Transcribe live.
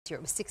It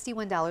was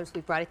 $61.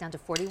 We brought it down to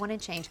 $41 and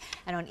change,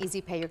 and on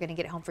Easy Pay, you're going to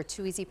get it home for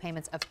 2 easy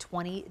payments of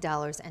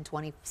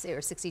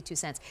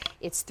 $20.62.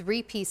 It's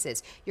 3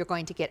 pieces. You're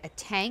going to get a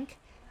tank,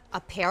 a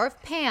pair of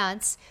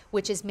pants,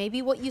 which is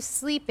maybe what you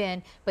sleep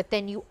in, but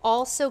then you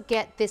also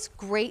get this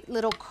great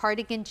little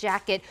cardigan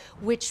jacket,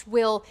 which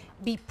will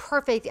be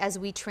perfect as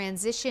we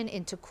transition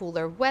into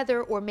cooler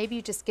weather, or maybe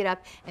you just get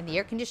up and the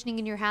air conditioning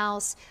in your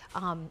house,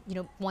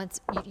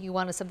 once you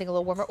wanted something a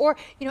little warmer. Or,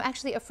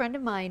 actually a friend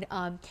of mine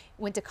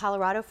went to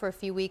Colorado for a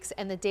few weeks,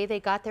 and the day they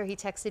got there, he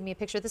texted me a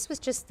picture, this was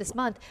just this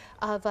month,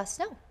 of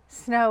snow.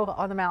 Snow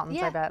on the mountains,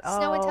 yeah, I bet.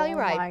 Snow and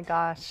Telluride. Oh my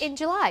gosh. In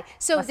July.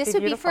 So Must this be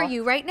would be for beautiful.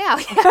 you right now.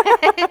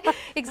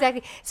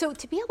 Exactly. So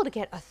to be able to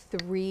get a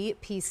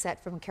 3-piece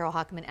set from Carole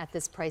Hochman at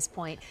this price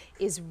point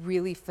is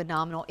really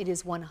phenomenal. It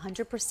is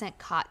 100%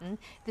 cotton.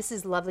 This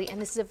is lovely,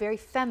 and this is a very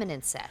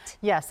feminine set.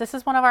 Yes, this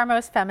is one of our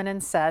most feminine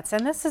sets,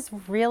 and this is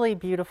really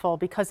beautiful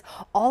because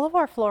all of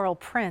our floral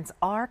prints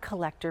are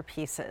collector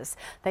pieces.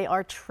 They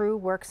are true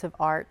works of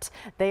art.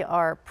 They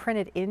are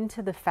printed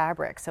into the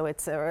fabric, so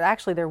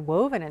actually they're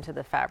woven into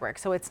the fabric.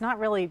 So it's not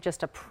really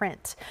just a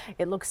print.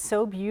 It looks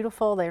so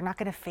beautiful. They're not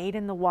going to fade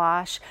in the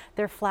wash.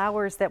 They're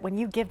flowers that when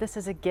you give this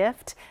as a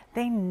gift,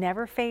 they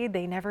never fade,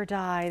 they never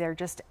die. They're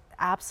just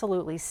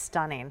absolutely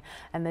stunning.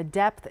 And the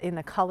depth in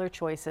the color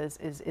choices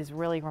is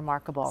really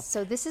remarkable.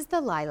 So this is the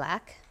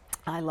lilac.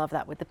 I love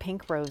that with the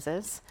pink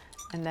roses.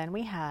 And then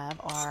we have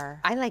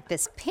I like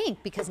this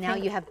pink because now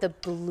you have the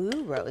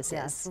blue roses.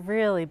 Yes,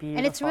 really beautiful.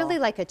 And it's really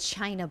like a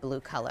china blue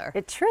color.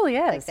 It truly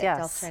is, like that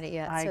yes.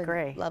 I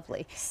agree.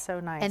 Lovely. So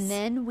nice. And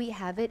then we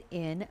have it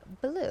in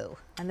blue.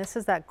 And this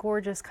is that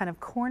gorgeous kind of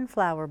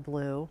cornflower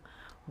blue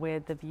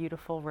with the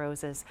beautiful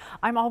roses.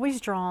 I'm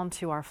always drawn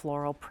to our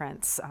floral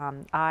prints.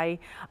 I,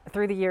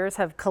 through the years,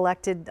 have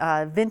collected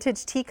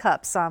vintage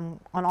teacups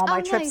on all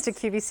my trips to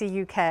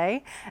QVC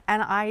UK,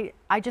 and I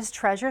just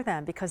treasure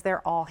them because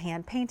they're all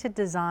hand-painted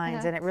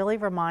designs, and it really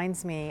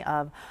reminds me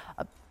of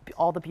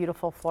all the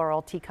beautiful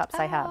floral teacups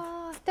I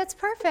have. That's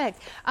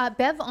perfect.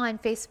 Bev on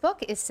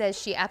Facebook says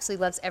she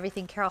absolutely loves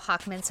everything Carole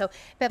Hochman. So,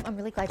 Bev, I'm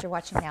really glad you're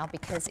watching now,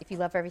 because if you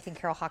love everything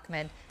Carole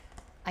Hochman,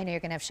 I know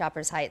you're going to have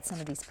shoppers high at some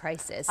of these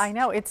prices. I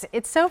know, it's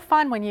so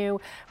fun when you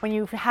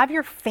have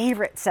your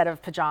favorite set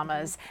of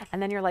pajamas,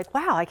 and then you're like,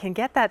 wow, I can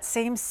get that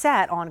same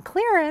set on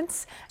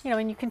clearance,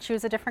 and you can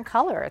choose a different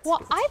color.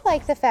 Well, I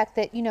like the fact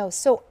that,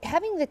 so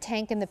having the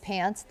tank and the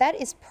pants, that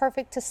is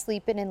perfect to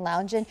sleep in and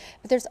lounge in,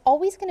 but there's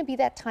always going to be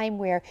that time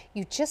where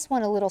you just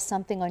want a little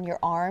something on your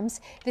arms.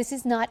 This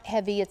is not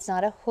heavy, it's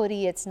not a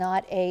hoodie, it's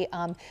not a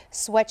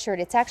sweatshirt.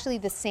 It's actually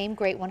the same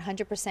great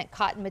 100%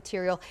 cotton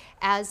material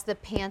as the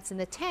pants and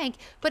the tank,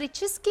 but it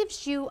just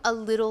gives you a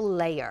little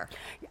layer.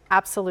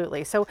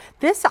 Absolutely. So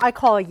this I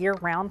call a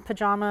year-round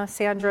pajama,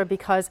 Sandra,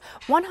 because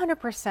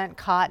 100%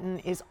 cotton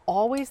is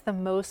always the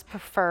most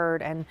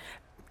preferred and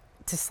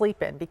to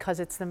sleep in because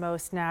it's the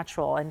most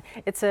natural, and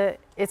it's a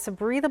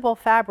breathable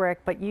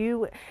fabric, but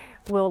you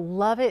will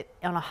love it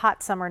on a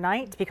hot summer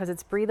night because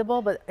it's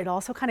breathable, but it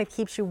also kind of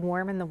keeps you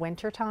warm in the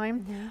winter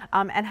time.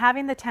 And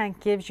having the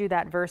tank gives you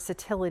that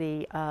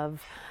versatility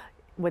of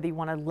whether you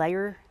want to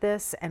layer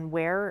this and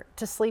wear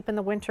to sleep in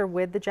the winter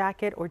with the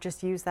jacket, or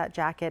just use that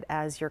jacket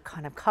as your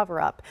kind of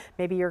cover up.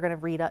 Maybe you're going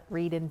to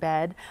read in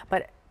bed,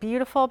 but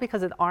beautiful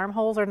because the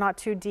armholes are not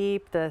too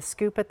deep, the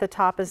scoop at the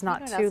top is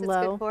not too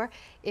low. It's good for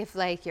if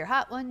like you're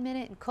hot one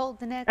minute and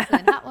cold the next,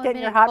 and hot one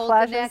minute and cold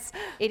the next.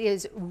 It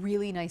is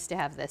really nice to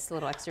have this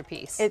little extra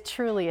piece. It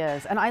truly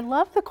is, and I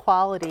love the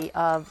quality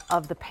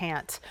of the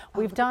pant.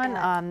 We've done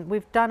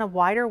a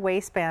wider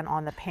waistband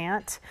on the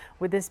pant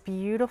with this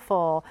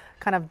beautiful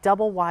kind of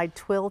double wide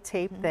twill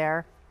tape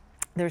there.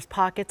 There's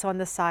pockets on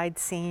the side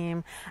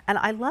seam, and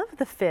I love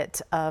the fit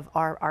of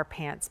our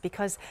pants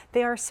because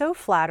they are so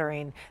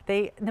flattering.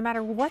 No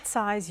matter what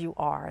size you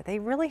are, they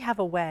really have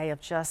a way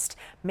of just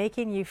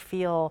making you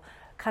feel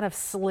kind of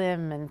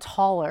slim and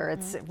taller.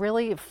 It's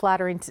really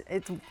flattering.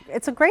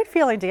 It's a great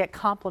feeling to get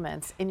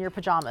compliments in your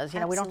pajamas.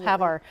 We don't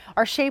have our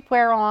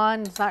shapewear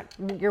on. It's not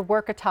your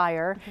work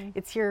attire.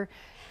 It's your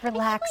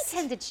relax. I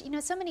tend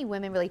to, so many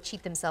women really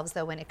cheat themselves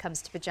though when it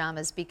comes to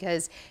pajamas,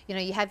 because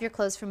you have your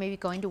clothes for maybe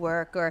going to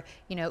work, or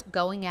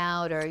going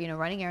out, or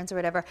running errands or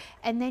whatever,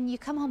 and then you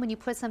come home and you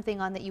put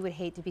something on that you would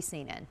hate to be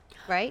seen in,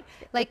 right?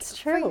 Like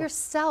for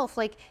yourself,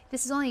 like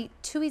this is only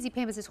 2 easy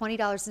payments of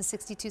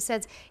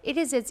 $20.62. It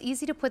is as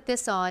easy to put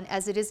this on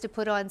as it is to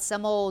put on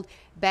some old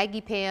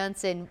baggy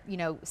pants and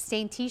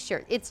stained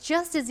t-shirt. It's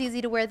just as easy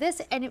to wear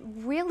this, and it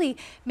really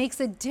makes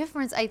a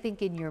difference, I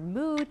think, in your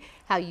mood,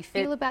 how you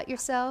feel about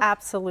yourself.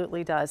 Absolutely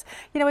does.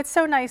 It's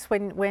so nice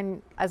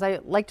when, as I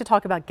like to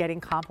talk about, getting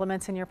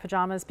compliments in your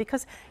pajamas,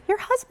 because your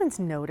husbands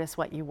notice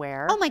what you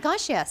wear. Oh my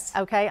gosh, yes.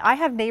 Okay, I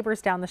have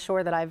neighbors down the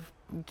shore that I've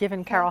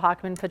given Carole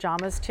Hochman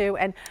pajamas to,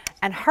 and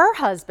her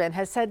husband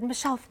has said,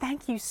 Michelle,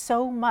 thank you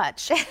so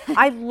much.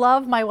 I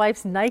love my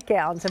wife's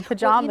nightgowns and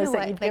pajamas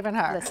that you've given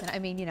her. Listen, I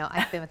mean,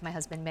 I've been with my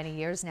husband many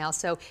years now,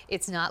 so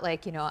it's not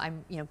like,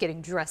 I'm,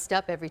 getting dressed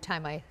up every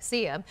time I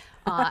see him.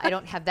 I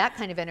don't have that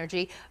kind of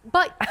energy,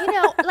 but,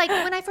 like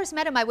when I first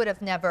met him, I would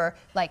have never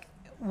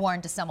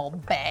worn to some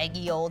old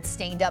baggy, old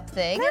stained up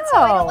thing. And so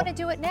I don't want to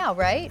do it now,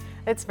 right?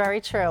 It's very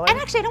true. And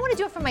actually, I don't want to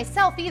do it for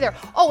myself either.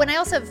 Oh, and I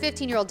also have a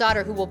 15-year-old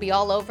daughter who will be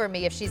all over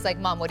me if she's like,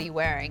 Mom, what are you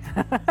wearing?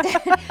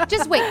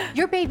 Just wait,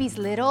 your baby's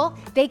little.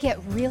 They get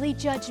really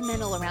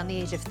judgmental around the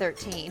age of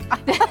 13.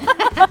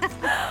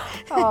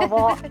 Oh,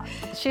 well,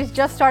 she's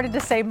just started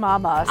to say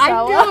mama. So. I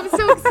know, I'm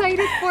so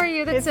excited for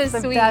you. That's it's so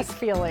the sweet. best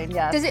feeling,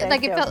 yes. Does it, thank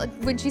like, you. it felt like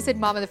when she said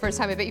mama the first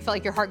time, I bet you felt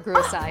like your heart grew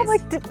a size. I'm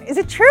like, is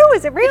it true?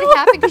 Is it real? Did it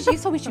happen? Because you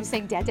told me she was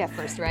saying dada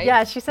first, right?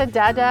 Yeah, she said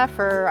dada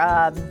for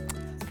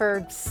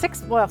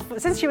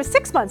since she was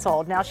 6 months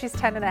old. Now she's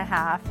 10 and a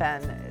half,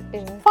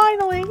 and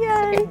finally,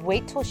 yay. Okay,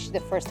 wait till the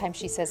first time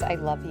she says, I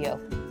love you.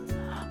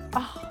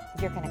 Oh,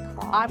 you're gonna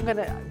cry. I'm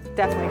gonna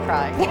definitely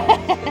cry.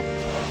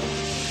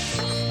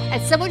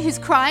 As someone who's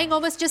crying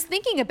almost just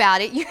thinking about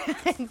it,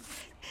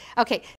 okay,